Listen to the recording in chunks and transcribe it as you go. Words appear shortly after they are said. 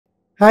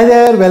Hi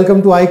there,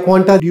 welcome to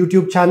iQuanta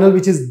YouTube channel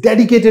which is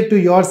dedicated to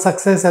your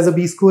success as a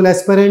B-School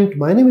aspirant.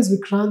 My name is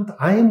Vikrant.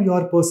 I am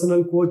your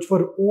personal coach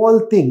for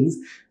all things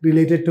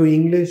related to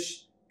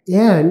English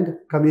and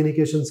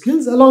communication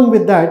skills. Along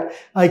with that,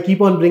 I keep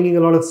on bringing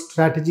a lot of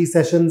strategy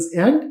sessions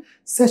and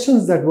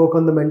sessions that work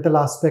on the mental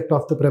aspect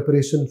of the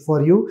preparation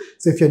for you.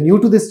 So if you're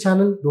new to this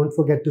channel, don't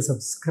forget to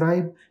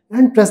subscribe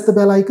and press the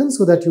bell icon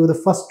so that you're the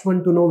first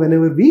one to know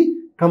whenever we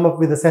come up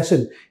with a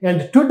session.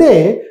 And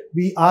today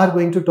we are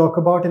going to talk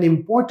about an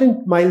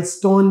important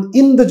milestone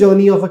in the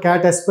journey of a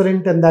CAT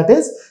aspirant, and that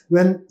is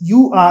when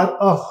you are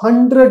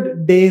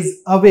 100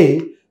 days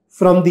away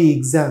from the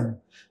exam.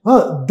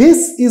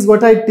 This is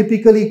what I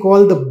typically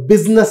call the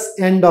business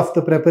end of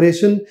the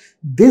preparation.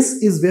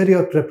 This is where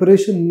your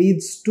preparation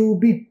needs to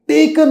be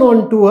taken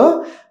onto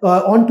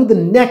the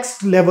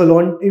next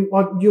level.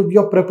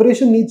 Your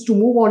preparation needs to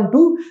move on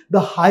to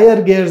the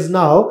higher gears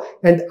now,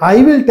 and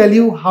I will tell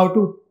you how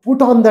to put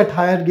on that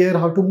higher gear,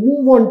 how to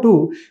move on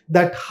to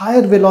that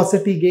higher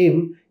velocity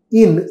game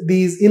in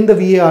the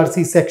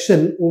VARC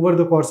section over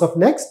the course of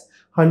next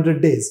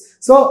 100 days.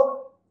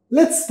 So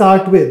let's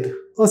start with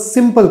a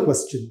simple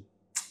question.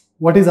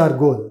 What is our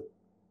goal?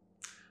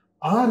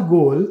 Our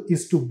goal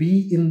is to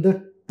be in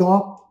the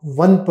top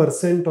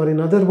 1%, or in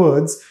other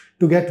words,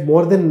 to get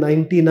more than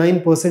 99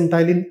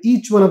 percentile in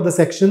each one of the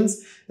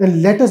sections.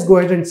 And let us go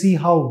ahead and see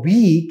how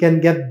we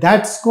can get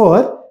that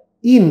score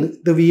in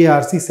the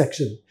VARC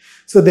section.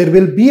 So there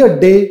will be a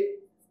day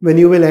when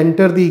you will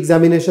enter the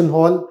examination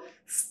hall,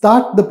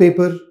 start the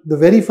paper. The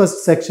very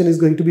first section is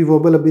going to be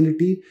verbal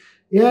ability,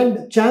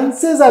 and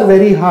chances are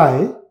very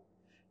high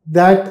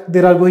that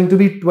there are going to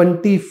be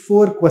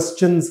 24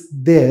 questions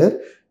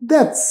there.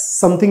 That's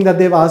something that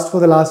they've asked for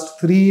the last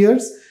 3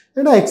 years,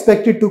 and I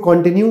expect it to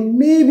continue.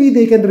 Maybe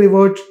they can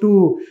revert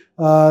to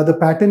the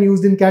pattern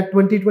used in CAT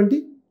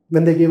 2020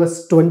 when they gave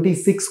us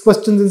 26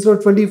 questions instead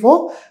of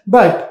 24.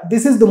 But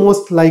this is the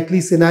most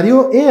likely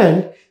scenario,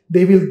 and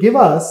they will give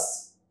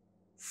us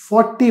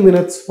 40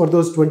 minutes for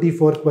those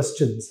 24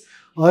 questions.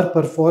 Our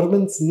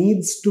performance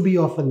needs to be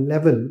of a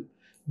level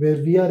where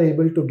we are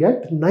able to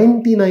get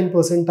 99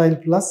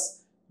 percentile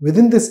plus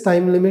within this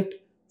time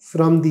limit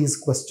from these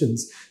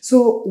questions.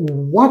 So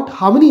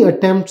how many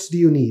attempts do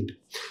you need?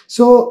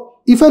 So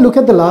if I look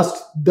at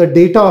the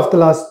data of the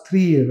last 3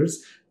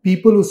 years,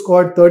 people who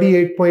scored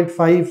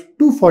 38.5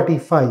 to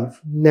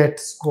 45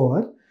 net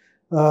score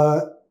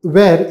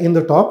were in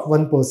the top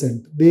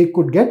 1%. They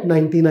could get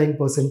 99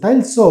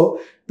 percentile. So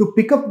to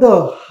pick up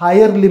the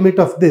higher limit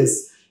of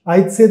this,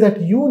 I'd say that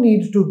you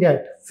need to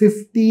get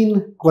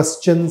 15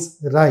 questions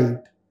right,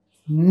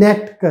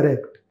 net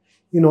correct,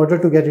 in order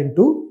to get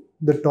into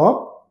the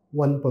top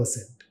 1%.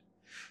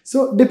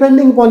 So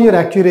depending upon your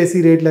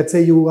accuracy rate, let's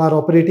say you are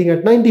operating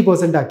at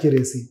 90%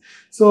 accuracy.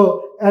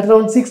 So at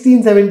around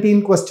 16,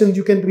 17 questions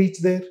you can reach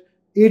there.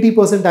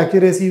 80%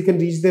 accuracy you can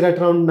reach there at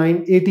around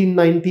 18,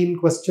 19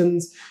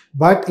 questions.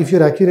 But if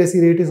your accuracy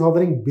rate is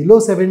hovering below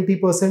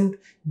 70%,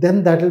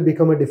 then that will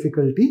become a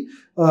difficulty.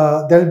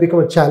 That will become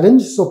a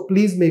challenge. So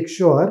please make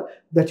sure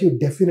that you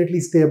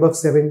definitely stay above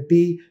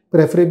 70,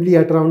 preferably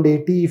at around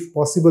 80, if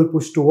possible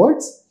push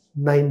towards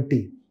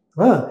 90.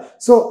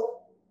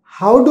 So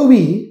how do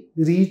we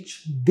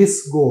reach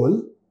this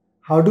goal?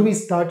 How do we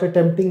start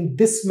attempting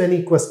this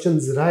many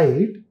questions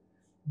right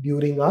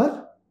during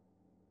our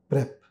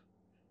prep?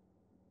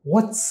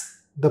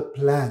 What's the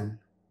plan?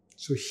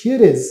 So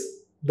here is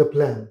the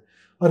plan.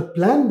 Our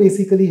plan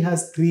basically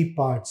has 3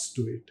 parts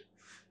to it.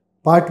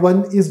 Part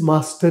 1 is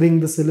mastering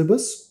the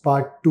syllabus.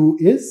 Part 2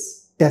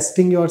 is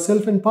testing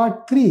yourself. And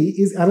part 3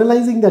 is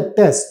analyzing that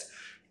test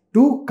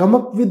to come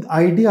up with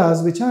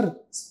ideas which are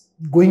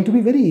going to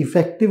be very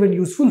effective and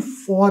useful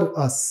for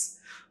us.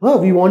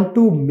 We want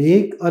to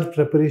make our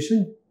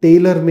preparation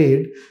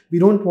tailor-made. We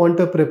don't want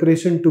a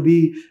preparation to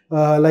be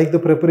like the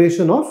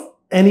preparation of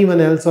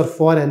anyone else or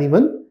for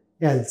anyone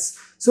else.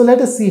 So let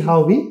us see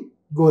how we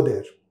go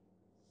there.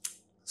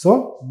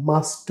 So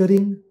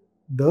mastering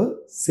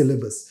the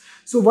syllabus.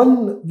 So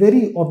one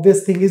very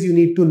obvious thing is you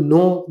need to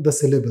know the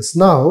syllabus.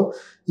 Now,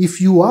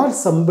 if you are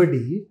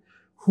somebody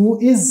who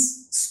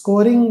is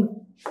scoring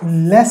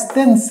less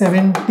than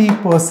 70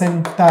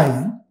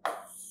 percentile,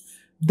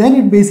 then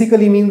it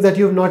basically means that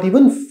you have not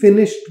even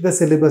finished the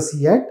syllabus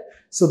yet.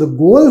 So the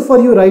goal for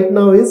you right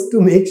now is to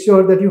make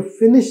sure that you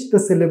finish the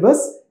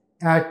syllabus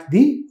at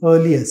the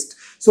earliest.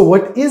 So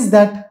what is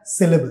that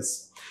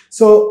syllabus?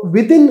 So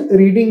within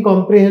reading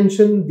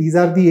comprehension, these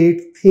are the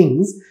 8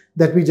 things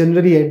that we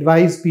generally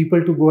advise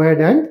people to go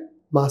ahead and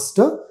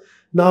master.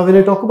 Now when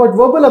I talk about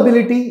verbal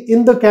ability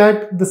in the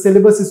CAT, the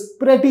syllabus is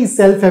pretty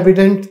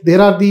self-evident.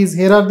 Here are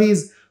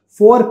these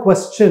 4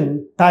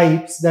 question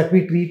types that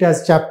we treat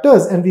as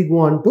chapters, and we go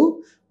on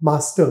to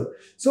master.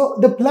 So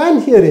the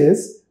plan here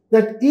is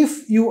that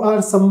if you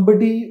are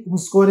somebody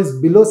whose score is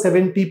below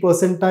 70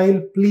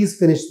 percentile, please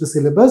finish the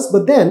syllabus.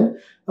 But then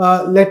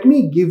let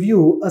me give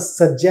you a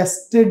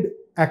suggested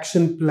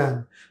action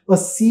plan, a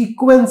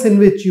sequence in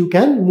which you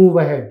can move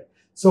ahead.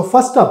 So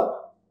first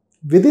up,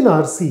 within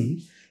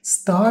RC,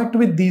 start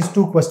with these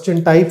 2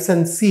 question types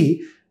and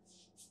see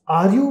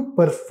are you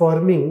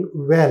performing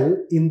well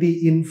in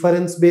the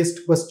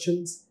inference-based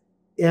questions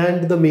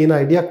and the main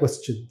idea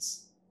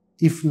questions?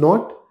 If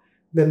not,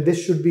 then this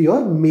should be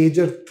your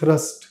major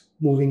thrust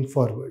moving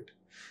forward.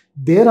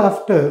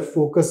 Thereafter,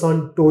 focus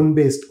on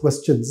tone-based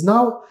questions.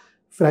 Now,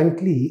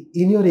 frankly,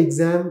 in your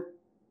exam,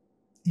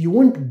 you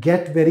won't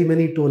get very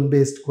many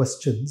tone-based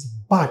questions,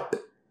 but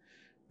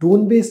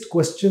tone-based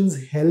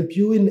questions help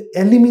you in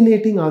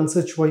eliminating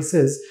answer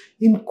choices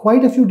in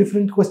quite a few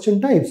different question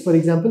types. For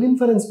example,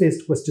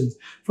 inference-based questions.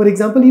 For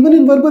example, even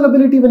in verbal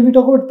ability, when we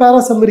talk about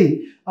para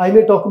summary, I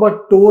may talk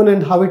about tone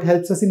and how it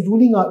helps us in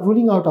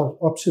ruling out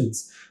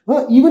options.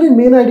 Even in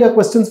main idea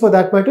questions, for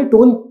that matter,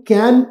 tone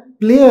can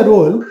play a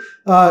role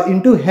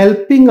into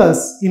helping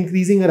us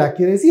increasing our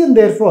accuracy, and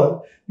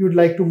therefore you would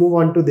like to move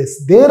on to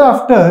this.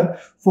 Thereafter,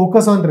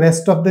 focus on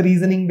rest of the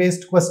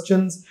reasoning-based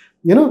questions.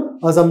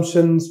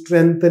 Assumption,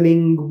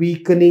 strengthening,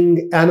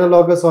 weakening,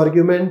 analogous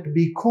argument,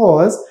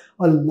 because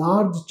a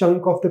large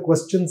chunk of the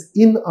questions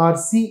in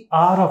RC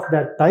are of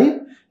that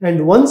type.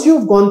 And once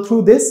you've gone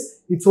through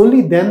this, it's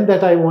only then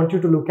that I want you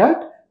to look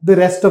at the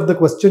rest of the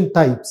question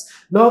types.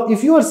 Now,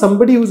 if you are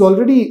somebody who's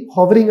already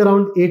hovering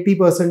around 80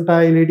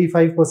 percentile,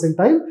 85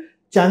 percentile,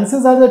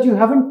 chances are that you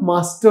haven't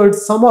mastered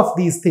some of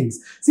these things.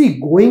 See,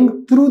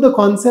 going through the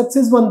concepts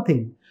is one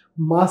thing.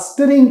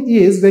 Mastering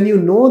is when you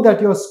know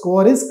that your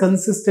score is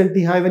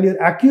consistently high, when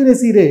your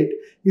accuracy rate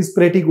is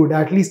pretty good,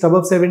 at least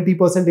above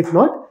 70%, if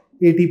not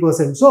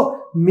 80%.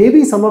 So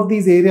maybe some of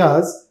these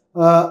areas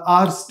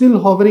are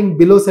still hovering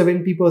below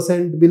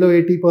 70%, below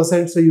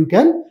 80%. So you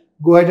can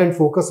go ahead and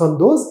focus on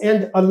those.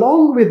 And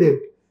along with it,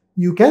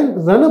 you can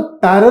run a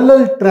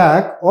parallel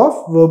track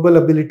of verbal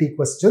ability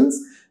questions,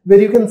 where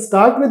you can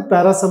start with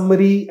para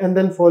summary and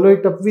then follow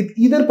it up with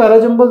either para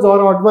jumbles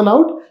or odd one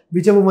out,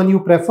 whichever one you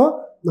prefer.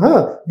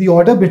 The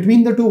order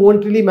between the two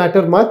won't really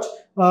matter much,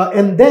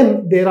 and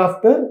then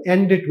thereafter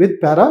end it with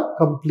para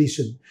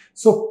completion.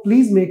 So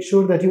please make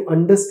sure that you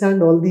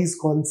understand all these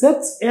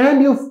concepts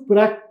and you've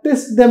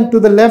practiced them to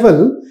the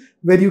level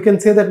where you can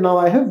say that now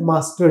I have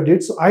mastered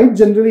it. So I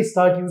generally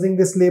start using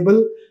this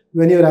label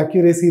when your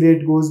accuracy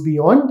rate goes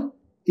beyond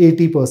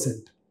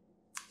 80%.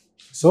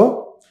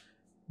 So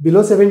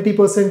below 70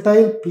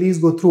 percentile, please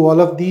go through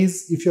all of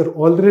these. If you're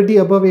already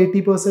above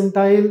 80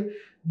 percentile,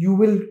 you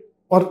will,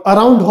 or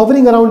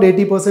hovering around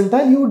 80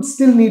 percentile, you would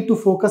still need to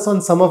focus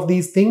on some of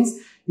these things.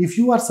 If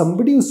you are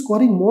somebody who's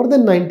scoring more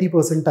than 90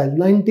 percentile,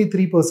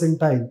 93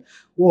 percentile,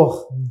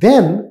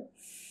 then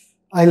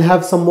I'll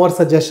have some more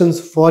suggestions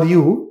for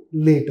you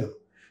later.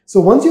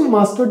 So once you've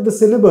mastered the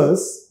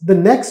syllabus, the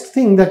next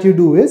thing that you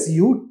do is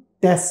you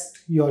test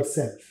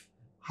yourself.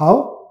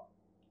 How?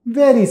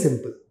 Very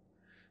simple.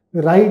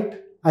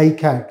 Write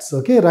ICATs,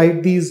 okay?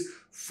 Write these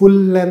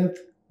full-length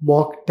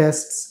mock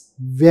tests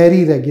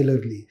very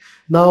regularly.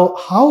 Now,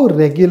 how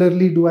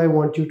regularly do I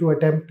want you to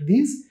attempt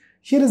these?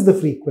 Here is the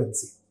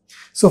frequency.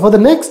 So for the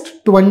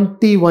next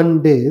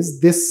 21 days,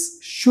 this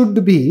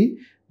should be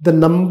the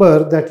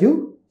number that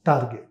you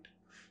target.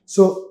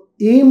 So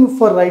aim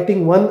for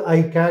writing one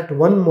ICAT,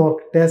 one mock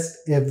test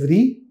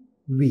every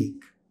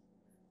week.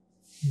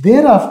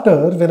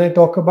 Thereafter, when I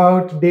talk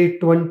about day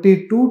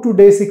 22 to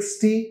day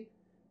 60,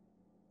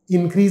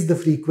 increase the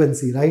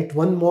frequency, right?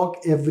 One mock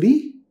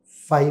every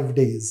 5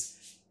 days.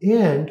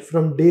 And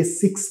from day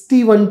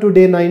 61 to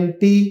day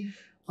 90,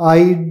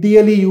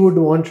 ideally you would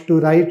want to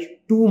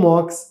write 2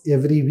 mocks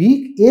every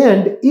week.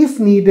 And if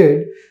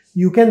needed,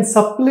 you can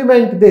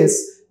supplement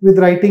this with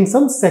writing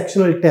some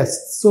sectional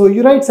tests. So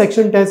you write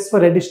section tests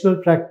for additional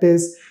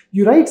practice.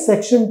 You write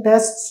section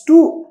tests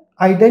to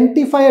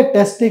identify a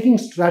test-taking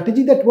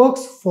strategy that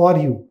works for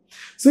you.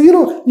 So,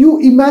 you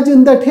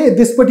imagine that, hey,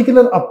 this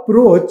particular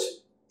approach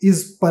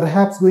is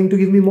perhaps going to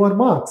give me more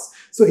marks.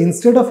 So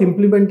instead of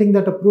implementing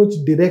that approach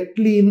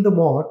directly in the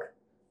mock,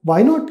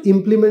 why not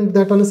implement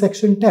that on a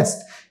section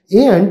test?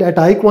 And at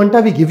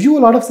iQuanta, we give you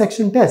a lot of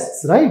section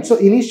tests, right? So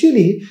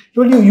initially, I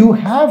told you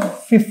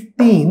have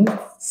 15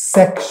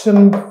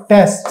 section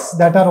tests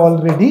that are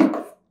already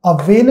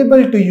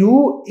available to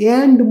you,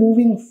 and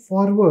moving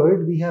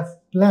forward, we have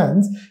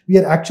plans. We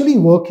are actually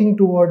working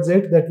towards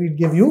it that we'd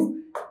give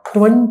you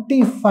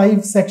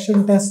 25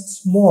 section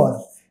tests more.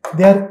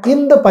 They are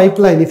in the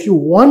pipeline. If you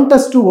want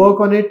us to work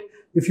on it,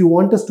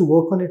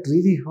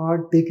 really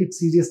hard, take it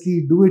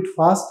seriously, do it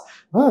fast,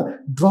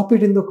 drop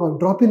in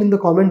the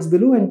comments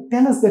below and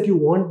tell us that you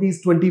want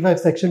these 25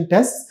 section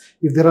tests.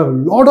 If there are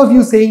a lot of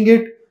you saying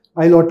it,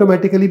 I'll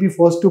automatically be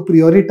forced to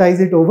prioritize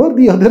it over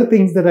the other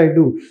things that I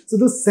do. So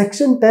those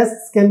section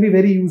tests can be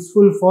very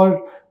useful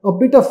for a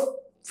bit of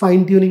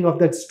fine-tuning of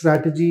that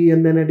strategy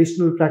and then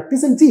additional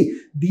practice. And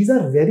see, these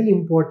are very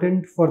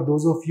important for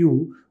those of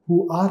you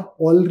who are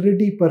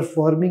already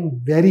performing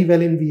very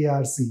well in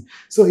VARC.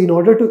 So in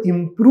order to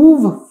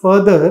improve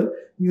further,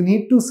 you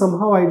need to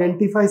somehow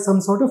identify some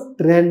sort of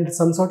trend,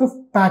 some sort of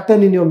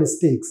pattern in your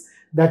mistakes.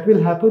 That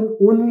will happen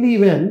only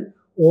when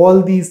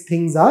all these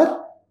things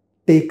are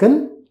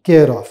taken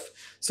care of.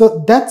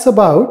 So that's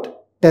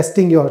about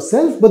testing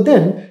yourself. But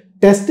then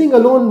testing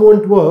alone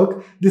won't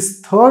work.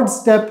 This third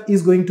step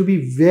is going to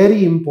be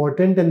very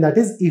important, and that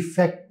is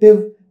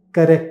effective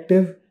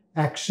corrective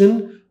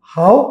action.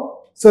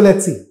 How? So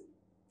let's see.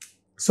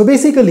 So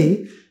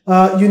basically,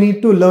 you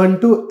need to learn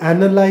to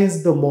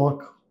analyze the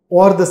mock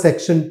or the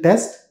section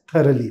test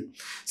thoroughly.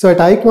 So at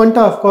iQuanta,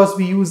 of course,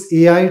 we use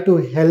AI to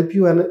help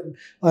you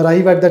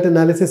arrive at that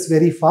analysis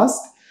very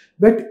fast.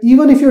 But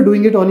even if you're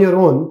doing it on your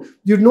own,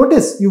 you'd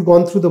notice you've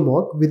gone through the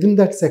mock. Within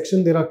that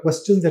section, there are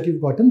questions that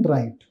you've gotten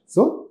right.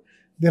 So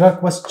there are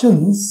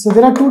questions. So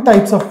there are two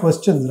types of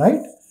questions,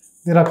 right?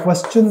 There are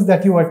questions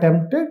that you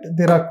attempted.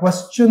 There are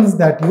questions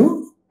that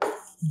you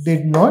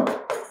did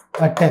not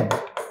attempt.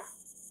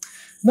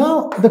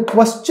 Now, the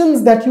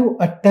questions that you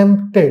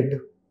attempted,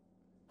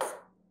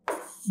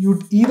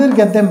 you'd either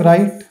get them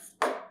right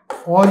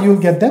or you'll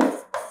get them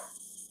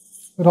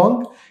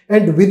wrong.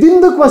 And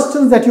within the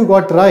questions that you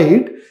got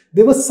right,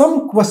 there were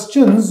some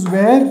questions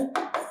where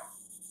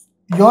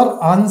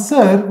your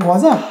answer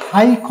was a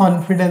high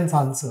confidence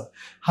answer.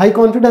 High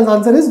confidence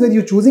answer is where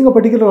you're choosing a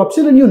particular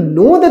option and you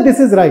know that this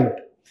is right.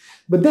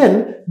 But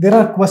then there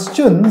are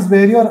questions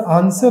where your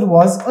answer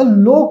was a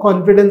low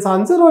confidence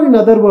answer, or in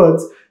other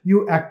words,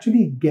 you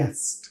actually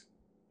guessed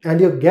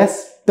and your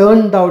guess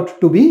turned out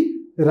to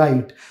be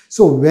right.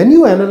 So when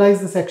you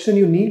analyze the section,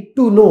 you need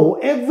to know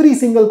every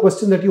single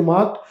question that you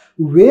marked,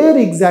 where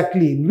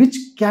exactly, in which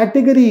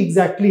category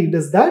exactly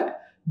does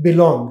that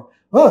belong.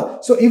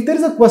 So if there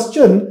is a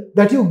question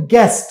that you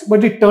guessed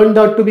but it turned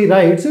out to be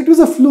right, so it was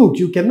a fluke.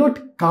 You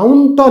cannot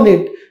count on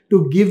it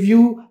to give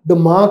you the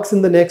marks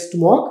in the next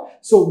mock.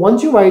 So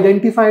once you've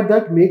identified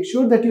that, make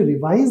sure that you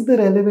revise the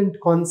relevant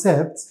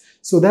concepts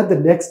so that the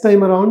next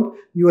time around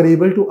you are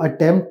able to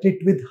attempt it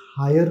with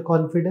higher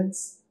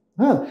confidence.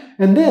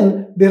 And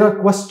then there are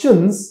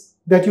questions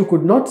that you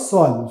could not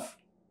solve,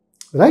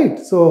 right?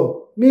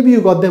 So maybe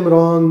you got them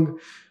wrong.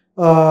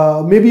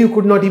 Maybe you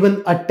could not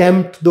even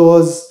attempt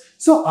those.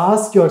 So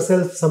ask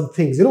yourself some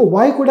things,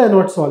 why could I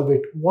not solve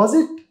it? Was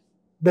it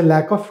the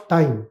lack of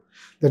time?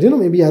 That,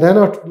 maybe I ran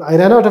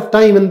out of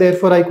time and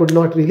therefore I could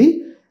not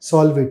really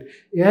solve it.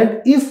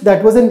 And if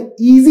that was an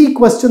easy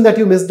question that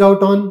you missed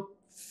out on,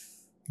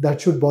 that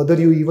should bother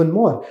you even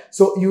more.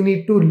 So you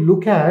need to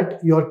look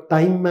at your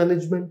time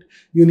management.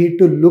 You need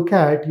to look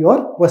at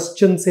your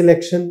question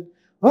selection.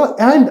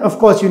 And of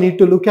course, you need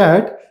to look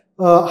at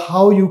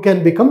how you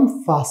can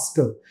become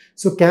faster.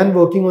 So can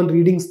working on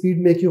reading speed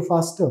make you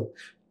faster?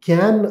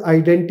 Can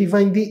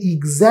identifying the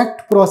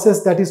exact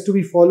process that is to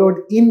be followed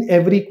in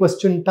every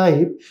question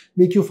type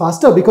make you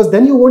faster? Because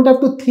then you won't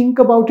have to think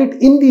about it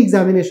in the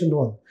examination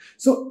hall.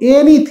 So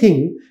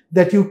anything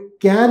that you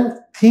can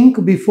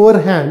think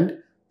beforehand,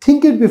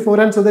 think it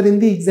beforehand so that in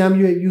the exam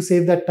you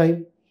save that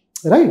time,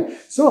 right?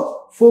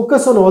 So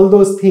focus on all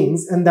those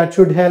things and that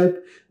should help.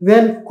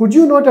 Then could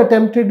you not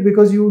attempt it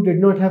because you did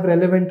not have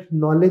relevant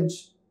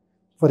knowledge?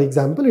 For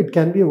example, it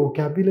can be a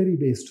vocabulary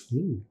based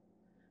thing.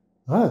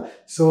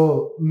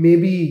 So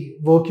maybe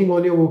working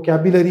on your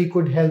vocabulary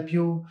could help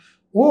you,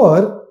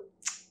 or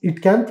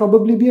it can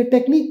probably be a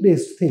technique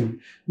based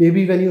thing.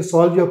 Maybe when you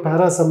solve your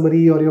para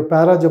summary or your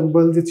para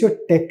jumbles, it's your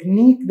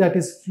technique that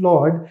is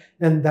flawed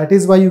and that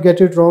is why you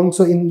get it wrong.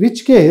 So in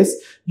which case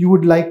you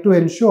would like to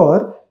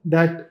ensure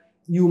that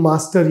you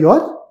master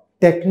your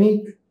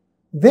technique.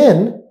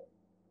 Then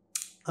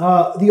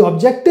the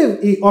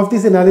objective of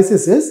this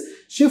analysis is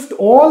shift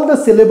all the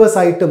syllabus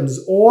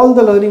items, all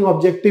the learning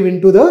objective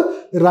into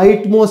the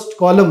rightmost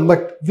column.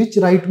 But which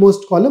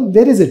rightmost column?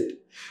 Where is it?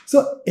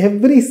 So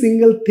every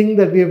single thing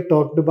that we have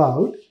talked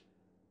about,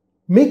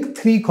 make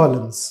 3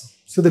 columns.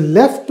 So the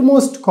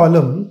leftmost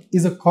column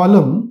is a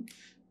column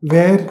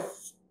where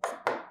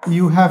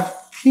you have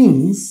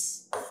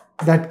things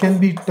that can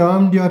be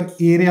termed your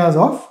areas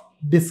of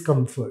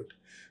discomfort.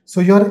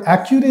 So your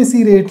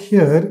accuracy rate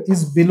here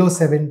is below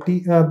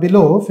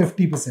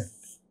 50%.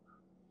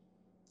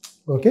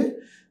 Okay.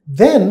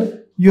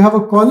 Then you have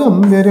a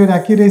column where your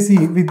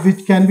accuracy,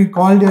 which can be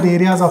called your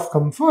areas of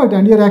comfort,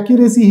 and your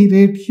accuracy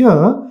rate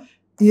here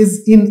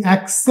is in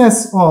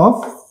excess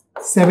of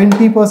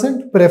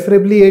 70%,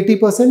 preferably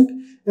 80%.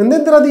 And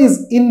then there are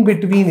these in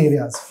between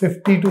areas,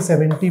 50 to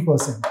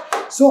 70%.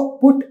 So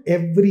put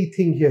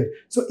everything here.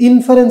 So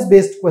inference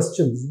based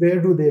questions, where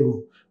do they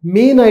go?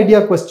 Main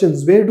idea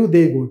questions, where do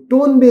they go?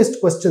 Tone based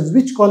questions,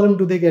 which column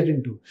do they get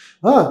into?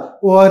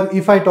 Or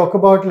if I talk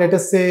about, let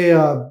us say,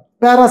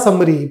 para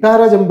summary,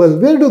 para jumble,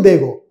 where do they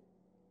go?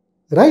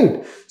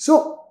 Right?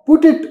 So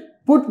put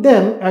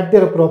them at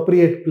their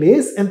appropriate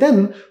place, and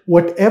then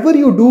whatever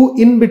you do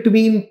in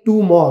between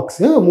 2 mocks,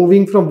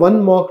 moving from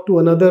one mock to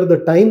another,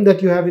 the time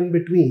that you have in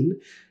between,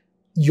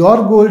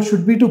 your goal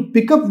should be to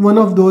pick up one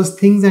of those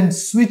things and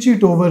switch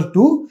it over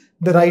to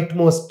the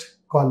rightmost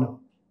column.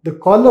 The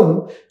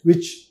column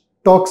which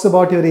talks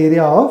about your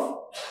area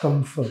of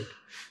comfort.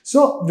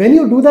 So when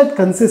you do that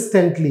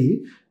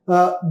consistently,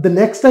 the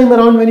next time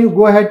around when you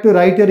go ahead to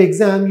write your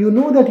exam, you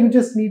know that you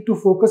just need to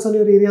focus on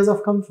your areas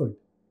of comfort.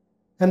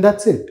 And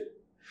that's it.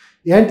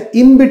 And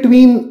in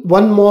between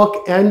one mock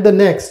and the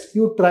next,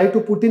 you try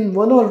to put in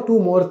one or two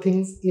more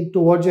things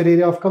towards your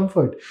area of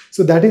comfort.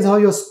 So that is how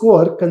your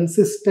score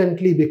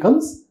consistently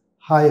becomes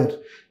higher.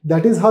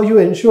 That is how you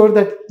ensure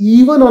that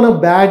even on a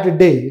bad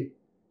day,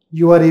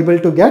 you are able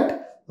to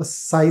get a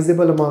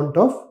sizable amount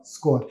of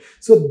score.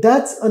 So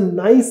that's a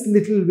nice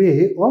little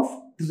way of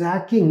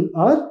tracking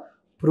our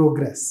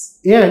progress.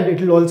 And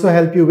it will also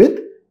help you with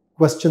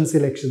question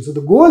selection. So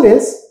the goal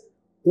is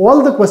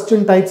all the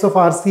question types of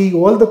RC,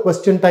 all the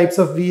question types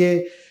of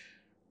VA,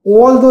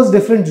 all those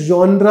different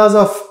genres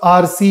of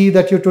RC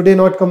that you're today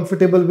not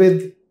comfortable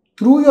with,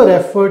 through your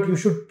effort, you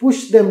should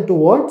push them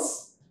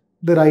towards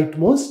the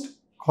rightmost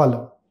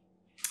column.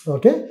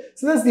 Okay,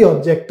 so that's the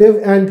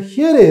objective. And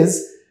here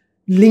is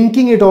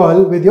linking it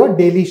all with your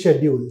daily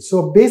schedule.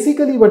 So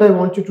basically what I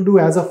want you to do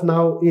as of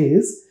now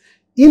is,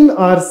 in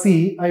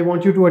RC, I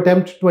want you to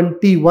attempt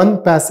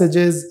 21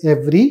 passages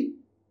every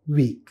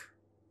week.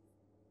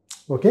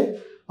 Okay.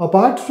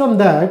 Apart from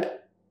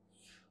that,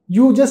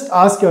 you just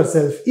ask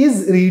yourself,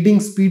 is reading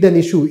speed an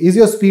issue? Is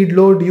your speed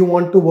low? Do you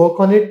want to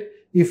work on it?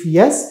 If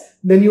yes,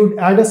 then you'd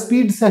add a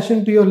speed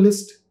session to your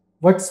list.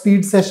 What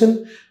speed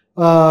session?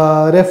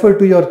 Refer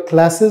to your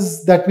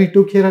classes that we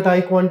took here at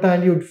iQuanta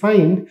and you'd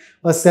find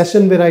a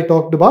session where I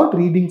talked about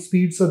reading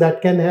speed, so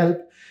that can help.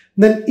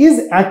 Then,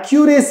 is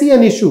accuracy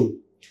an issue?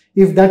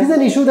 If that is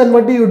an issue, then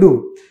what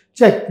do?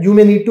 Check, you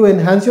may need to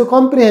enhance your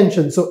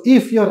comprehension. So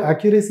if your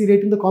accuracy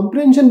rate in the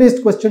comprehension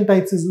based question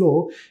types is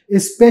low,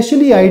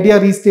 especially idea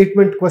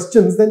restatement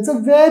questions, then it's a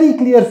very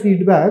clear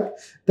feedback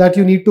that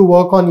you need to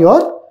work on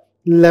your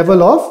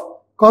level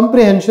of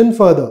comprehension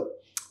further.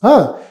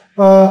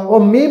 Or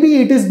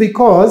maybe it is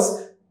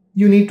because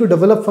you need to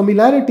develop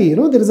familiarity. You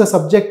know, there is a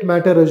subject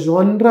matter, a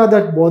genre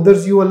that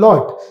bothers you a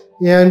lot,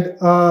 and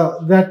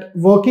that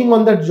working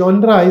on that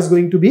genre is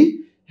going to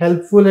be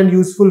helpful and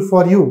useful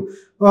for you.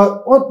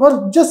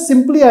 Or just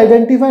simply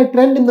identify a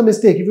trend in the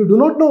mistake. If you do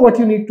not know what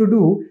you need to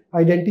do,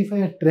 identify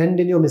a trend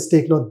in your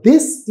mistake. Now,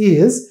 this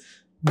is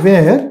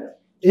where,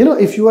 you know,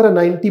 if you are a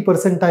 90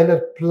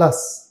 percentiler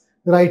plus,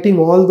 writing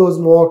all those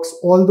mocks,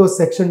 all those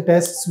section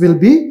tests will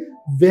be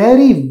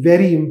very,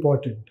 very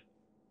important.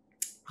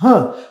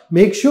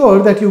 Make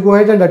sure that you go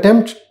ahead and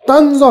attempt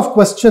tons of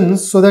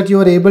questions so that you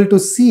are able to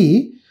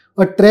see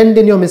a trend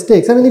in your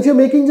mistakes. I mean, if you're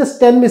making just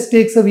 10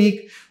 mistakes a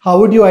week, how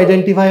would you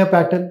identify a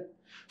pattern?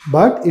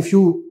 But if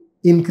you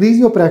increase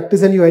your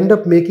practice and you end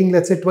up making,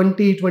 let's say,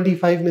 20,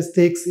 25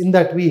 mistakes in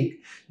that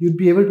week, you'd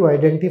be able to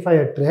identify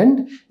a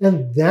trend,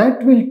 and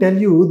that will tell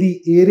you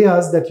the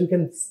areas that you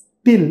can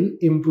still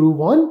improve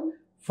on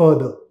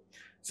further.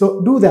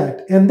 So do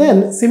that. And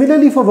then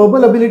similarly for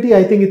verbal ability,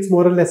 I think it's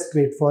more or less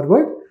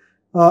straightforward.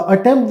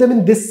 Attempt them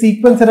in this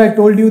sequence, and I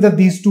told you that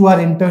these two are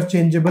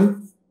interchangeable.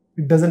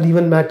 It doesn't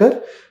even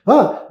matter.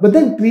 But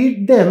then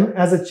treat them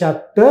as a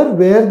chapter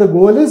where the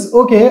goal is,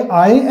 okay,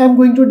 I am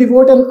going to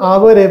devote an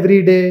hour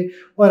every day,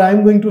 or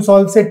I'm going to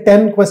solve, say,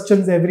 10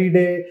 questions every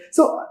day.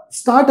 So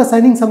start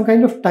assigning some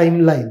kind of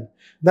timeline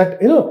that,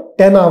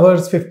 10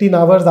 hours, 15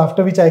 hours,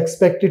 after which I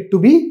expect it to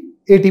be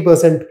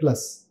 80%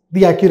 plus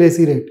the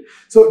accuracy rate.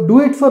 So do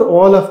it for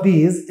all of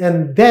these,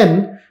 and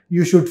then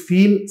you should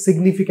feel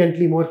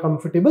significantly more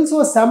comfortable.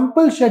 So a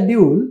sample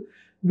schedule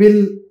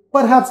will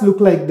perhaps look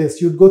like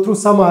this. You'd go through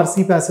some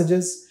RC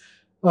passages,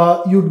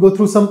 you'd go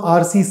through some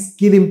RC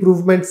skill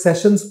improvement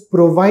sessions,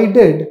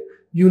 provided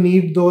you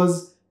need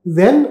those.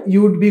 Then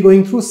you would be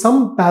going through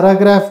some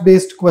paragraph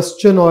based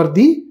question or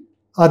the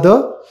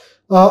other.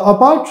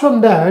 Apart from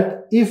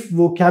that, if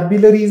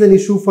vocabulary is an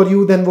issue for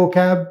you, then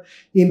vocab.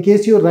 In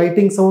case you're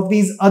writing some of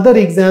these other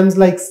exams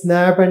like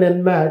SNAP and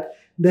NMAT,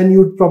 then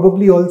you'd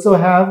probably also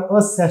have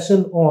a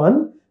session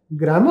on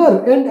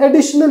grammar. And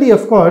additionally,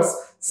 of course,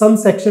 some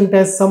section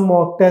test, some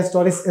mock test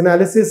or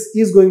analysis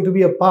is going to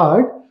be a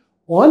part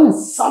on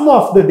some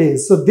of the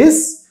days. So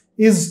this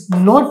is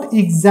not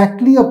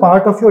exactly a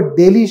part of your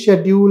daily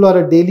schedule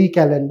or a daily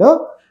calendar,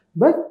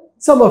 but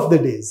some of the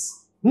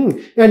days.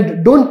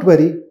 And don't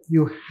worry,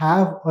 you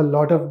have a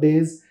lot of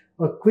days.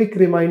 A quick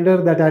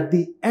reminder that at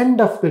the end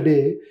of the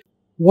day,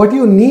 what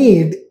you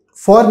need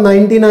for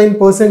 99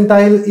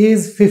 percentile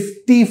is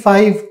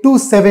 55 to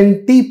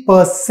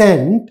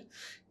 70%.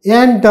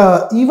 And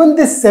even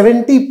this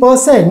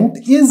 70%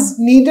 is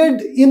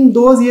needed in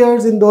those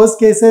years, in those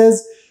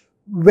cases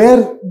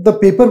where the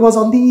paper was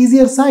on the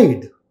easier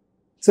side.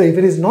 So if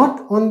it is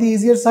not on the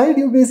easier side,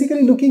 you're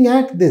basically looking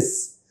at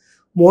this,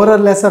 more or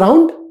less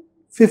around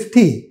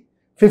 50,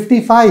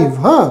 55.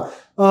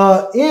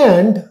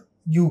 And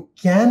you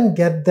can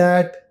get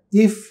that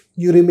if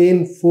you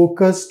remain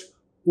focused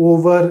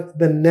over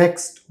the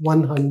next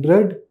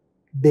 100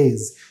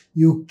 days.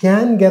 You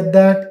can get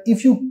that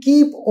if you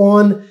keep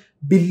on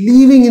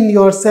believing in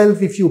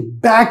yourself, if you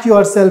back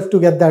yourself to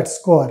get that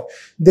score.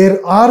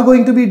 There are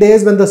going to be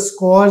days when the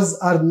scores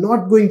are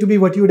not going to be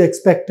what you'd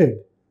expected.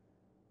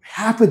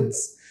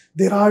 Happens.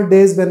 There are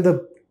days when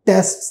the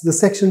tests, the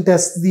section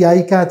tests, the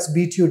ICATs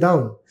beat you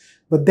down.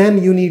 But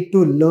then you need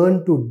to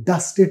learn to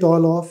dust it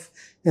all off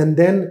and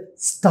then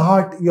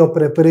start your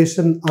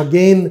preparation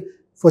again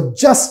for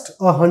just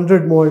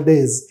 100 more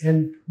days.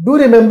 And do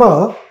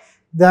remember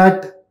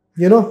that,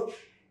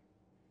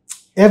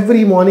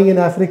 every morning in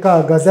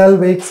Africa, a gazelle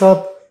wakes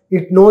up,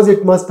 it knows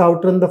it must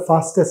outrun the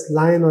fastest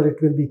lion or it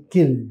will be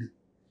killed.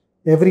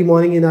 Every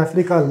morning in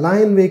Africa, a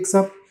lion wakes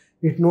up,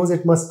 it knows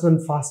it must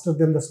run faster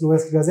than the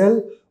slowest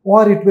gazelle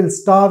or it will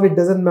starve. It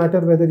doesn't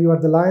matter whether you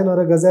are the lion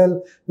or a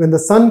gazelle. When the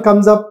sun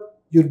comes up,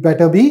 you'd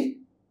better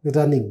be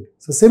running.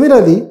 So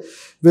similarly,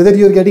 whether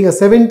you're getting a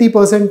 70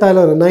 percentile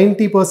or a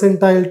 90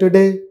 percentile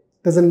today,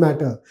 doesn't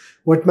matter.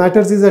 What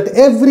matters is that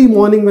every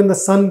morning when the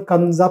sun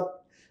comes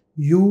up,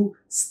 you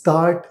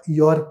start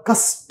your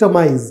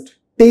customized,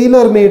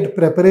 tailor-made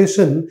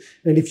preparation.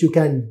 And if you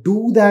can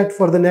do that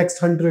for the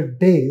next 100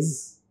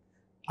 days,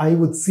 I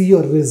would see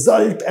your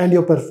result and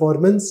your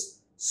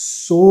performance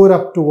soar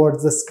up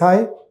towards the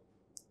sky.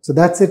 So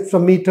that's it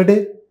from me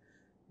today.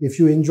 If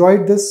you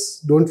enjoyed this,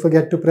 don't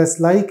forget to press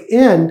like,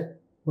 and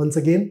once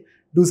again,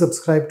 do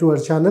subscribe to our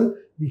channel.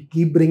 We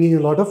keep bringing a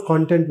lot of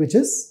content which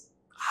is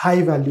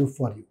high value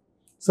for you.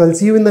 So I'll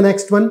see you in the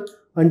next one.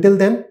 Until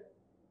then,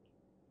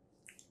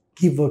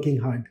 keep working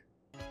hard.